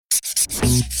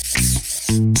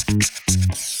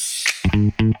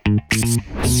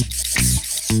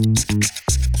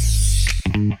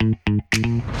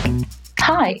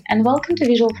and welcome to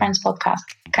Visual Friends podcast,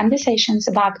 conversations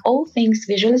about all things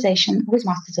visualization with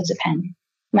Masters of the Pen.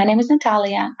 My name is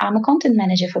Natalia, I'm a content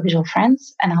manager for Visual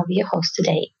Friends, and I'll be your host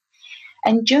today.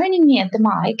 And joining me at the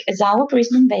mic is our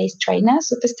Brisbane-based trainer,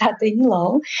 superstar Danny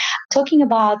Lowe, talking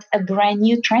about a brand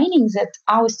new training that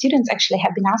our students actually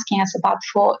have been asking us about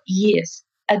for years,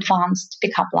 Advanced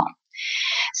Picabla.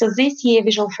 So this year,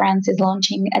 Visual Friends is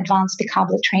launching Advanced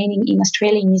Picabla training in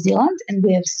Australia and New Zealand, and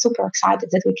we're super excited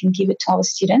that we can give it to our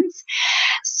students.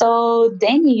 So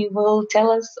Danny will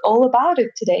tell us all about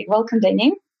it today. Welcome,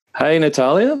 Danny. Hey,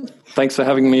 Natalia. Thanks for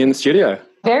having me in the studio.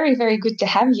 Very, very good to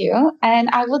have you. And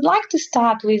I would like to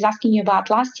start with asking you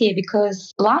about last year,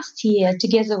 because last year,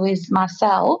 together with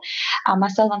Marcel Van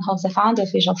Hoff, the founder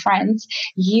of Visual Friends,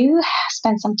 you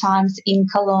spent some time in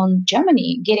Cologne,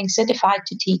 Germany, getting certified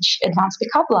to teach Advanced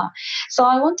Picabla. So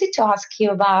I wanted to ask you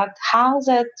about how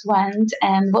that went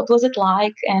and what was it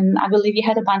like. And I believe you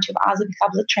had a bunch of other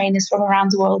Picabla trainers from around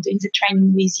the world doing the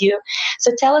training with you.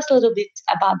 So tell us a little bit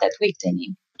about that week,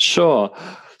 Danny. Sure.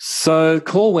 So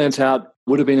call went out,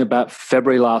 would have been about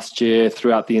February last year,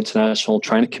 throughout the international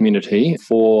trainer community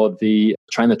for the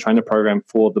Train the Trainer program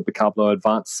for the Picabla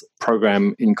Advanced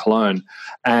program in Cologne.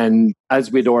 And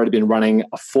as we'd already been running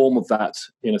a form of that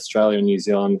in Australia and New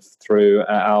Zealand through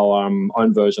our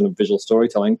own version of visual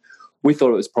storytelling, we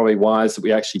thought it was probably wise that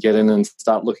we actually get in and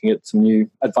start looking at some new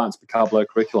Advanced Picabla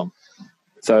curriculum.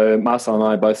 So Marcel and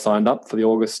I both signed up for the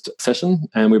August session,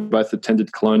 and we both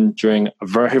attended Cologne during a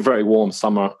very, very warm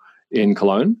summer in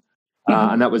Cologne.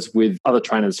 And that was with other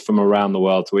trainers from around the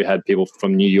world. So we had people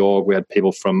from New York, we had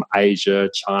people from Asia,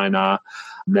 China,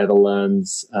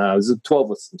 Netherlands. It was 12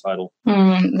 of us in total.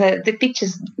 The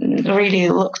pictures really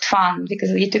looked fun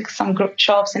because we took some group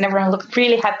shots and everyone looked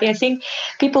really happy. I think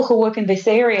people who work in this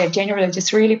area generally are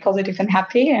just really positive and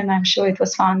happy, and I'm sure it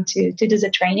was fun to do the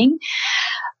training.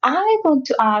 I want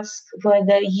to ask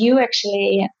whether you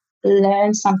actually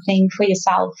learn something for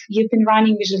yourself. You've been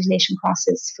running visualization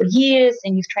classes for years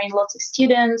and you've trained lots of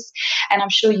students, and I'm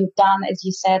sure you've done, as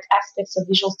you said, aspects of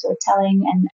visual storytelling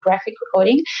and graphic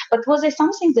recording. But was there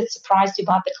something that surprised you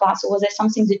about the class, or was there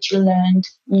something that you learned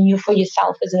new for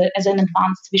yourself as an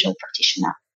advanced visual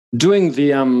practitioner? Doing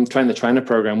the Train the Trainer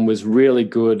program was really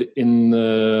good in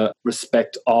the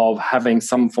respect of having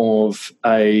some form of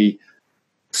a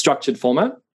structured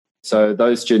format. So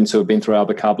those students who have been through our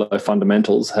Picabla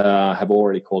fundamentals have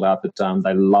already called out that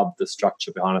they love the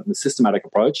structure behind it and the systematic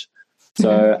approach.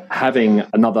 So having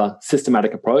another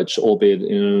systematic approach, albeit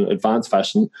in an advanced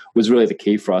fashion, was really the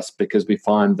key for us, because we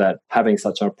find that having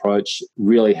such an approach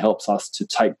really helps us to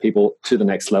take people to the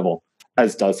next level,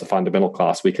 as does the fundamental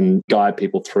class. We can guide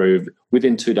people through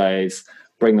within 2 days,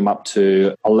 bring them up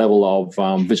to a level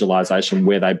of visualization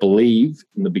where they believe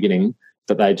in the beginning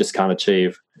that they just can't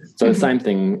achieve. So the same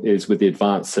thing is with the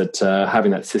advanced, that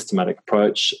having that systematic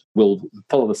approach will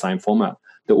follow the same format,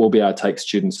 that we'll be able to take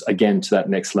students again to that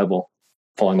next level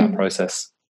following that process.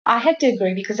 I had to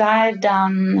agree, because I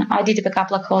did a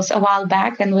Picabla course a while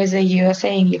back, and whether you're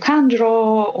saying you can't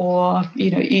draw or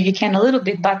you can a little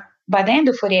bit, but by the end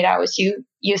of 48 hours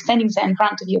you're standing there in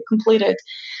front of your completed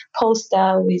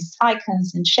poster with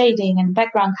icons and shading and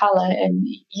background color, and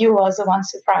you are the one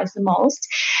surprised the most.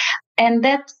 And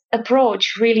that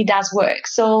approach really does work.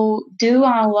 So do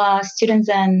our students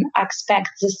then expect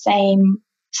the same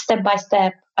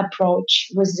step-by-step approach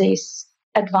with this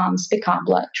advanced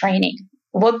Picabla training?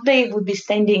 What they would be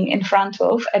standing in front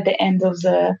of at the end of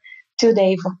the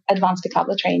 2-day advanced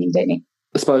Picabla training, Danny?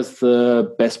 I suppose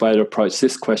the best way to approach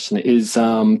this question is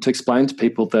to explain to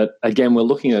people that, again, we're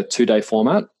looking at a 2-day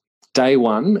format. Day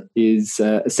one is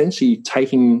essentially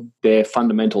taking their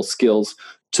fundamental skills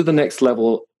to the next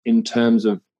level in terms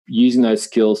of using those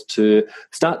skills to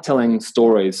start telling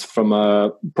stories from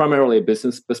primarily a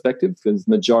business perspective, because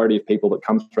the majority of people that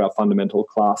come through our fundamental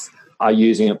class are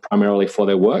using it primarily for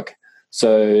their work.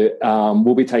 So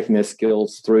we'll be taking their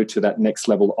skills through to that next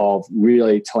level of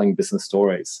really telling business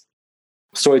stories.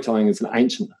 Storytelling is an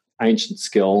ancient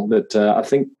skill that I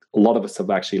think a lot of us have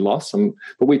actually lost.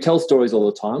 But we tell stories all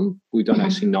the time. We don't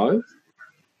actually know.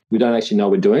 We don't actually know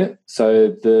we're doing it. So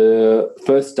the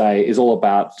first day is all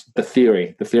about the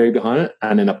theory behind it,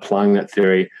 and then applying that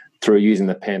theory through using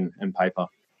the pen and paper.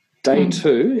 Day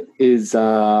two is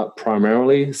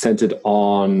primarily centered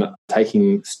on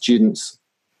taking students'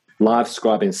 live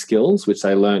scribing skills, which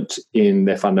they learnt in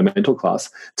their fundamental class,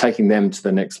 taking them to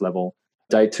the next level.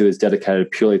 Day two is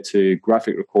dedicated purely to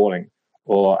graphic recording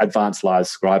or advanced live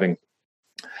scribing.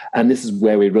 And this is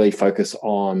where we really focus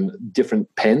on different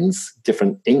pens,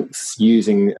 different inks,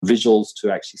 using visuals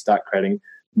to actually start creating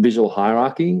visual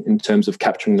hierarchy in terms of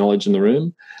capturing knowledge in the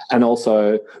room, and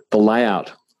also the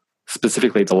layout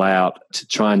specifically the layout, to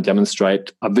try and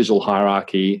demonstrate a visual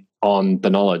hierarchy on the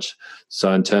knowledge.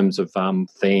 So in terms of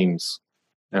themes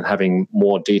and having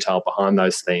more detail behind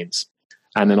those themes.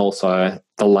 And then also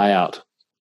the layout.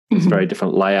 There's very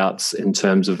different layouts in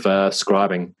terms of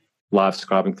scribing, live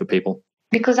scribing for people.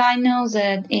 Because I know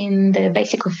that in the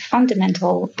basic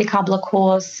fundamental Picabla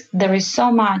course, there is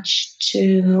so much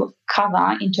to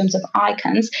cover in terms of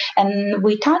icons, and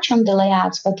we touch on the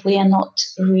layouts, but we are not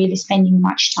really spending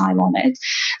much time on it.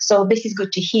 So this is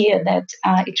good to hear that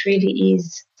it really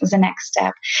is the next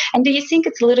step. And do you think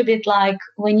it's a little bit like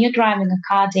when you're driving a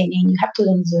car, Danny, and you have to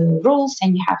learn the rules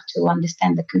and you have to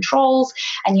understand the controls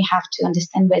and you have to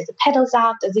understand where the pedals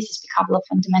are? This is a couple of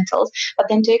fundamentals. But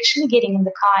then to actually getting in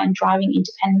the car and driving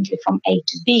independently from A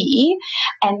to B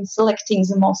and selecting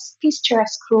the most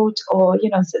picturesque route, or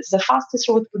the fastest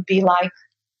route would be like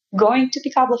going to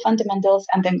Picabla fundamentals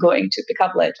and then going to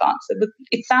Picabla advanced.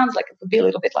 It sounds like it would be a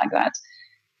little bit like that.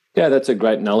 Yeah, that's a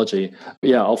great analogy.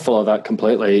 Yeah, I'll follow that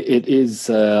completely. It is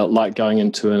like going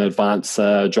into an advanced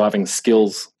driving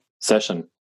skills session.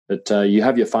 That you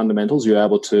have your fundamentals, you're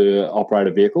able to operate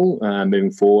a vehicle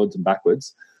moving forwards and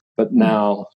backwards. But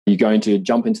now you're going to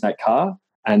jump into that car,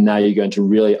 and now you're going to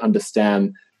really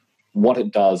understand what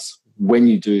it does when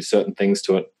you do certain things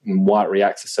to it and why it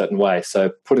reacts a certain way. So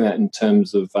putting that in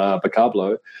terms of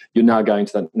vocabulary, you're now going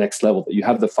to that next level, that you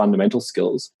have the fundamental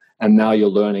skills. And now you're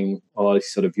learning,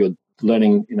 you're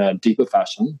learning in a deeper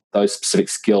fashion, those specific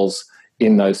skills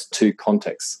in those two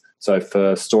contexts. So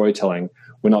for storytelling,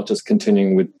 we're not just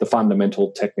continuing with the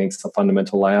fundamental techniques, the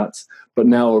fundamental layouts, but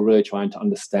now we're really trying to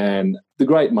understand the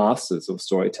great masters of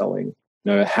storytelling.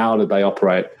 How do they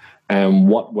operate and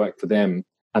what worked for them?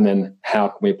 And then how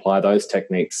can we apply those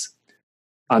techniques?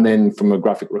 And then from a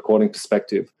graphic recording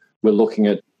perspective, we're looking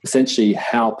at essentially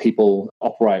how people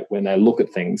operate when they look at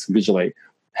things visually.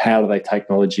 How do they take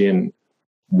technology in?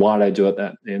 Why do they do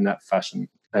it in that fashion?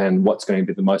 And what's going to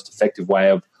be the most effective way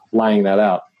of laying that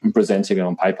out and presenting it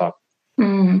on paper?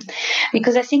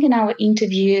 Because I think in our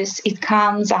interviews, it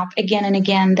comes up again and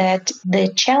again that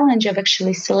the challenge of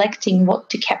actually selecting what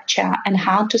to capture and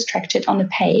how to structure it on the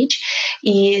page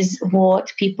is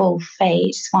what people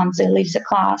face once they leave the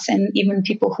class. And even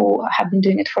people who have been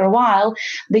doing it for a while,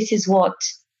 this is what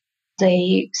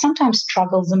they sometimes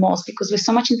struggle the most, because with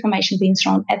so much information being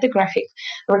thrown at the graphic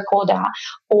recorder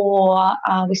or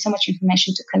with so much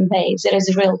information to convey, there is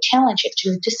a real challenge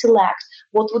actually to select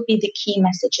what would be the key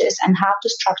messages and how to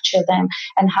structure them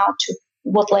and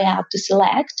what layout to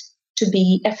select to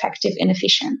be effective and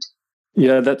efficient.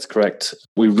 Yeah, that's correct.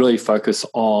 We really focus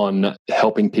on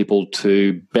helping people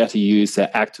to better use their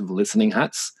active listening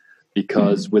hats,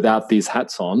 because without these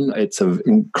hats on, it's an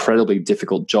incredibly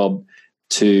difficult job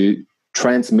to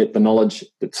transmit the knowledge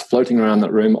that's floating around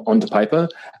that room onto paper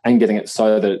and getting it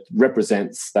so that it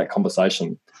represents that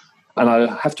conversation. And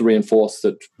I have to reinforce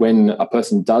that when a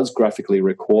person does graphically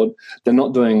record, they're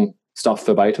not doing stuff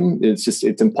verbatim. It's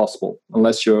impossible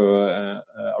unless you're a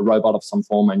robot of some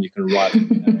form and you can write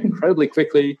incredibly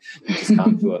quickly. You just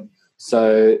can't do it.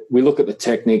 So we look at the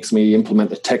techniques, we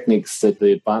implement the techniques that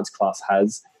the advanced class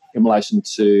has in relation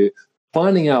to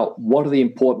finding out what are the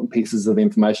important pieces of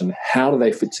information, how do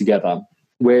they fit together,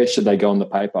 where should they go on the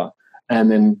paper, and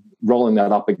then rolling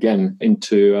that up again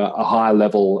into a higher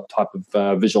level type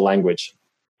of visual language.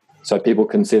 So people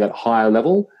can see that higher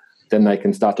level, then they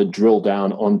can start to drill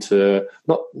down onto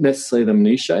not necessarily the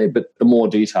minutiae, but the more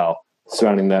detail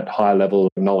surrounding that higher level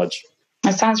of knowledge.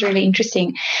 That sounds really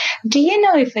interesting. Do you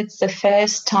know if it's the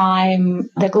first time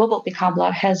the Global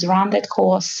Picabla has run that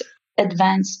course,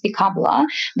 Advanced Picabla,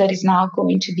 that is now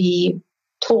going to be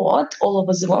taught all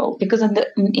over the world? Because in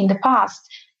the past,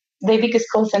 the biggest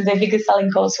course and the biggest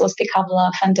selling course was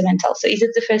Picabla Fundamental. So is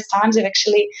it the first time they've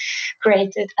actually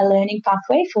created a learning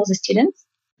pathway for the students?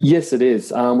 Yes, it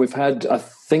is. We've had, I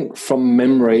think from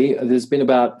memory, there's been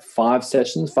about 5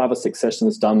 or 6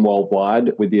 sessions done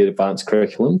worldwide with the advanced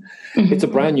curriculum. It's a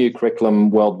brand new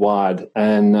curriculum worldwide,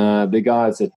 and the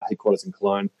guys at headquarters in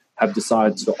Cologne have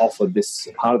decided to offer this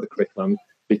part of the curriculum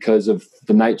because of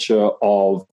the nature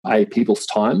of people's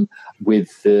time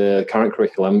with the current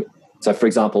curriculum. So, for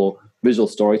example, visual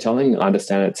storytelling, I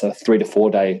understand it's a 3 to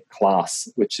 4 day class,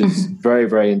 which is very,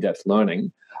 very in-depth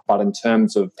learning. But in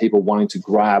terms of people wanting to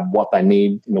grab what they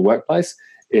need in the workplace,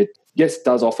 it, yes,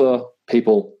 does offer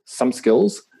people some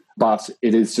skills, but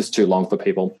it is just too long for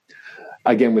people.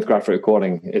 Again, with graphic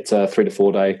recording, it's a 3 to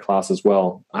 4 day class as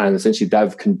well. And essentially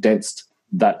they've condensed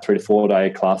that 3 to 4 day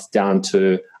class down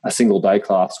to a single day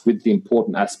class with the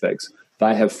important aspects.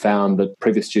 They have found that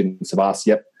previous students have asked,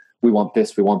 yep, we want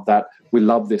this, we want that, we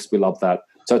love this, we love that.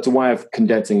 So it's a way of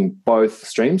condensing both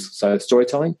streams, so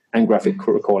storytelling and graphic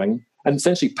recording, and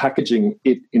essentially packaging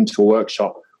it into a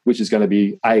workshop, which is going to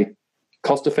be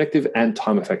cost-effective and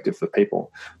time-effective for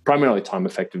people. Primarily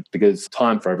time-effective because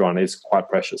time for everyone is quite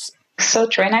precious. So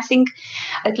true. And I think,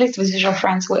 at least with Visual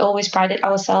Friends, we always prided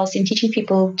ourselves in teaching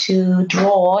people to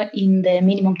draw in the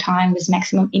minimum time with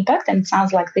maximum impact. And it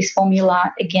sounds like this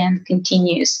formula again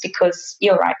continues, because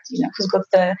you're right, who's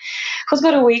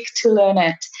got a week to learn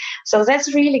it. So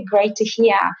that's really great to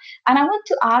hear. And I want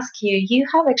to ask you, you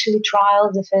have actually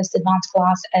trialed the first advanced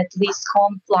class at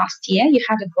VisCon last year. You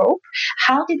had a group.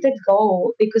 How did that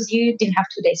go? Because you didn't have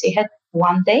 2 days, so you had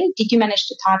one day. Did you manage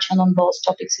to touch on both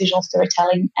topics, visual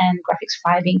storytelling and graphics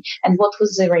scribing? And what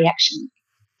was the reaction?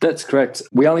 That's correct.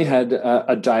 We only had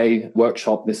a day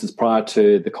workshop. This is prior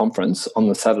to the conference on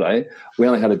the Saturday. We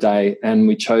only had a day, and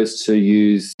we chose to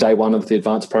use day one of the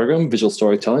advanced program, visual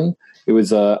storytelling. It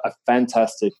was a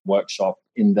fantastic workshop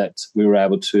in that we were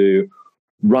able to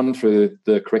run through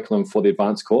the curriculum for the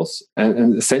advanced course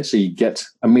and essentially get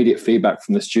immediate feedback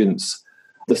from the students.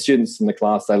 The students in the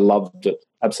class, they loved it,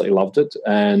 absolutely loved it.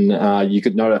 And you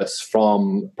could notice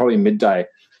from probably midday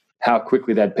how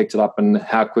quickly they'd picked it up and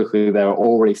how quickly they were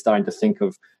already starting to think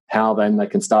of how then they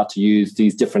can start to use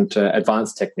these different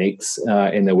advanced techniques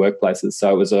in their workplaces. So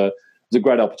it was a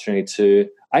great opportunity to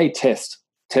test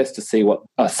to see what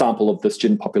a sample of the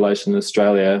student population in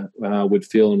Australia would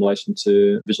feel in relation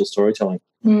to visual storytelling.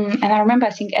 And I remember, I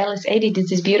think Alice Addy did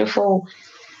this beautiful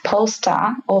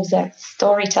poster of the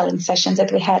storytelling sessions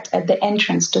that we had at the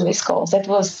entrance to this course that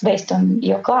was based on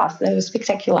your class. That was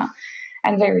spectacular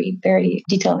and very, very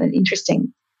detailed and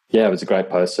interesting. Yeah, it was a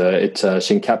great poster.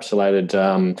 She encapsulated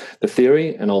the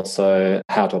theory and also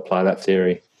how to apply that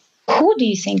theory. Who do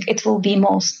you think it will be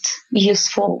most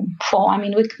useful for? I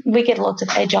mean, we get lots of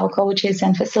agile coaches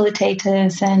and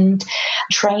facilitators and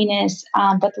trainers,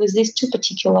 but with these two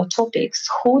particular topics,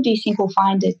 who do you think will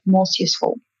find it most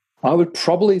useful? I would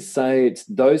probably say it's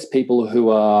those people who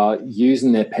are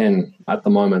using their pen at the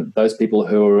moment, those people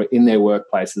who are in their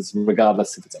workplaces,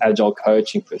 regardless if it's agile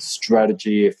coaching, if it's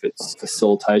strategy, if it's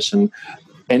facilitation,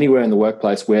 anywhere in the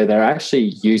workplace where they're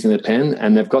actually using their pen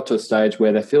and they've got to a stage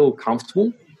where they feel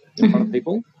comfortable in front of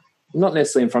people, not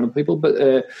necessarily in front of people,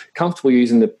 but comfortable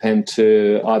using the pen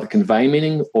to either convey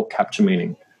meaning or capture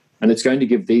meaning. And it's going to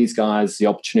give these guys the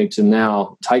opportunity to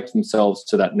now take themselves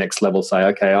to that next level, say,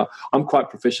 okay, I'm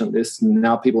quite proficient at this. And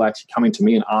now people are actually coming to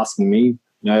me and asking me,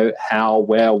 how,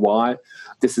 where, why.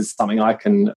 This is something I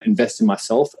can invest in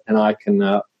myself and I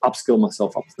can upskill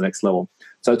myself up to the next level.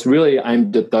 So it's really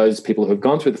aimed at those people who have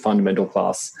gone through the fundamental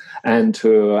class and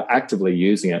who are actively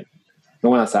using it.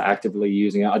 And when I say actively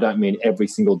using it, I don't mean every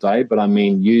single day, but I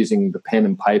mean using the pen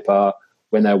and paper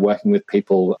when they're working with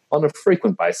people on a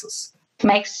frequent basis.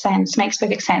 Makes sense, makes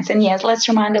perfect sense. And yes, let's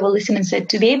remind our listeners that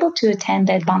to be able to attend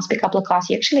the advanced Picabla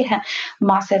class, you actually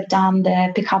must have done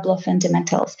the Picabla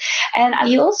fundamentals. And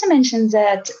you also mentioned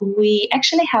that we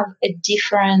actually have a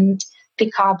different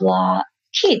Picabla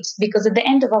kit, because at the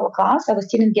end of our class, our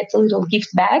student gets a little gift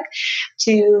bag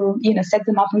to, set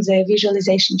them up on the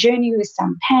visualization journey with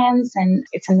some pens, and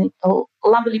it's a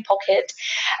lovely pocket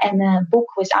and a book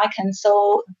with icons.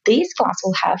 So this class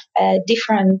will have a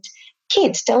different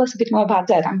kit. Tell us a bit more about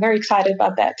that. I'm very excited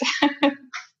about that.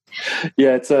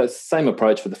 Yeah, it's the same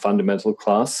approach for the fundamental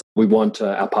class. We want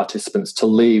our participants to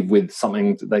leave with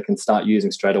something that they can start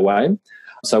using straight away.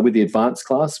 So with the advanced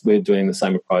class, we're doing the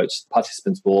same approach.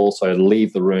 Participants will also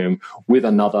leave the room with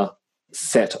another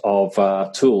set of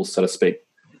tools, so to speak.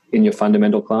 In your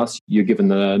fundamental class, you're given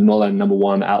the Norlan number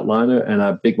 1 outliner and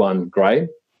a big one grey,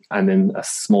 and then a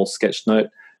small sketch note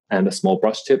and a small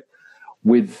brush tip.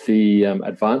 With the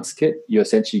advanced kit, you're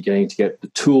essentially getting to get the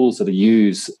tools that are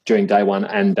used during day 1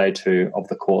 and day 2 of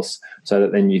the course, so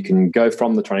that then you can go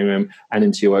from the training room and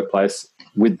into your workplace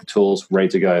with the tools ready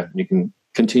to go. You can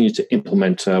continue to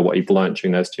implement what you've learned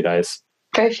during those 2 days.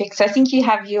 Perfect. So I think you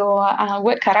have your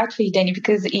work cut out for you, Danny,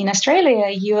 because in Australia,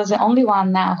 you're the only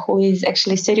one now who is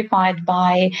actually certified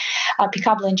by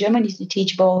Picabla in Germany to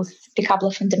teach both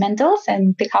Picabla fundamentals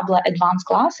and Picabla advanced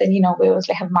class. And, we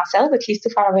also have Marcel, but he's too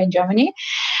far away in Germany.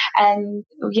 And,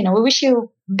 we wish you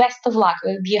best of luck.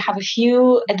 You have a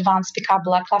few advanced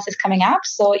Picabla classes coming up.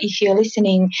 So if you're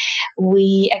listening,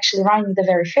 we actually running the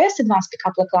very first advanced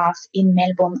Picabla class in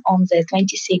Melbourne on the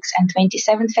 26th and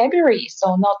 27th February.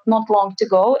 So not long to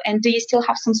go. And do you still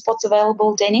have some spots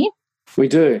available, Danny? We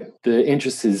do. The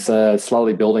interest is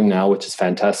slowly building now, which is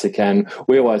fantastic. And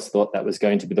we always thought that was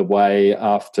going to be the way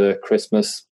after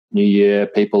Christmas, New Year.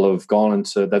 People have gone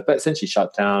they've essentially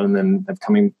shut down and then they're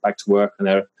coming back to work and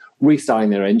they're restarting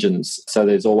their engines. So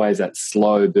there's always that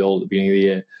slow build at the beginning of the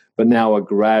year. But now we're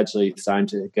gradually starting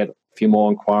to get a few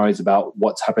more inquiries about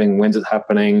what's happening, when's it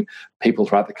happening. People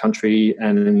throughout the country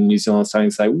and in New Zealand are starting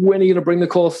to say, when are you going to bring the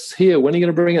course here? When are you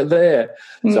going to bring it there?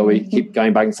 So we keep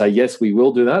going back and say, yes, we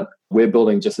will do that. We're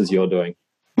building just as you're doing.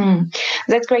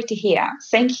 That's great to hear.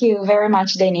 Thank you very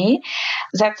much, Danny.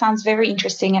 That sounds very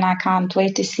interesting, and I can't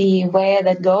wait to see where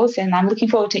that goes. And I'm looking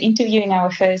forward to interviewing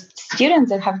our first students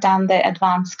that have done the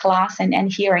advanced class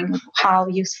and hearing how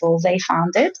useful they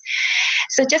found it.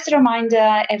 So just a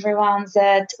reminder, everyone,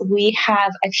 that we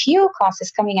have a few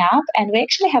classes coming up, and we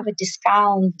actually have a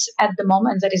discount at the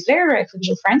moment that is very rare for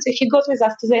Visual Friends. So if you got with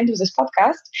us to the end of this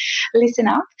podcast, listen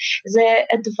up. The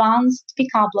advanced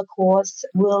Picabla course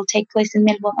will take place in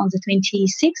Melbourne on the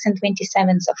 26th and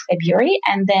 27th of February,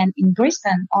 and then in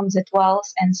Brisbane on the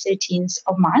 12th and 13th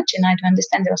of March. And I do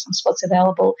understand there are some spots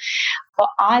available for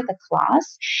either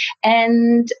class.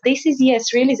 And this is,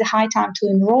 yes, really the high time to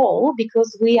enroll,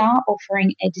 because we are offering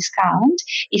a discount.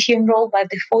 If you enroll by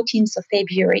the 14th of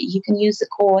February, you can use the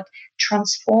code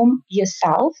Transform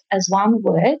Yourself as one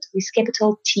word with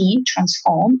capital T,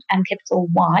 transform, and capital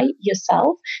Y,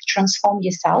 yourself, transform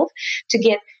yourself, to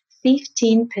get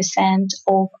 15%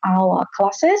 of our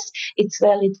classes. It's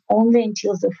valid only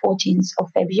until the 14th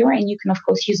of February, and you can, of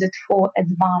course, use it for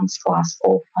advanced class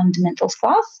or fundamentals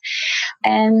class.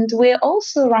 And we're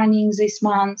also running this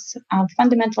month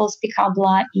Fundamentals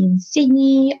Picabla in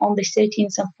Sydney on the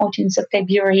 13th and 14th of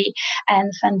February,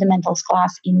 and Fundamentals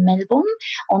class in Melbourne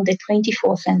on the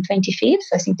 24th and 25th.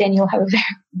 So I think then you'll have a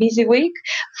very busy week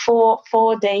for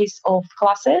 4 days of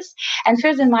classes. And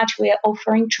further in March, we're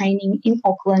offering training in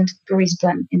Auckland,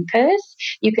 Brisbane, and Perth.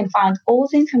 You can find all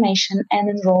the information and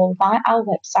enroll via our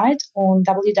website on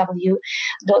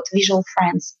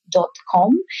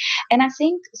www.visualfriends.com. And I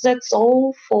think that's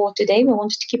all for today. We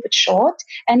wanted to keep it short.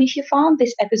 And if you found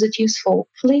this episode useful,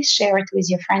 please share it with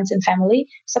your friends and family.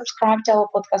 Subscribe to our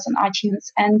podcast on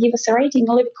iTunes and give us a rating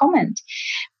or leave a comment.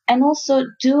 And also,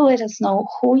 do let us know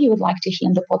who you would like to hear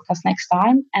in the podcast next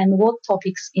time and what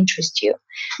topics interest you.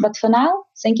 But for now,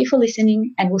 thank you for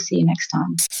listening, and we'll see you next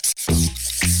time.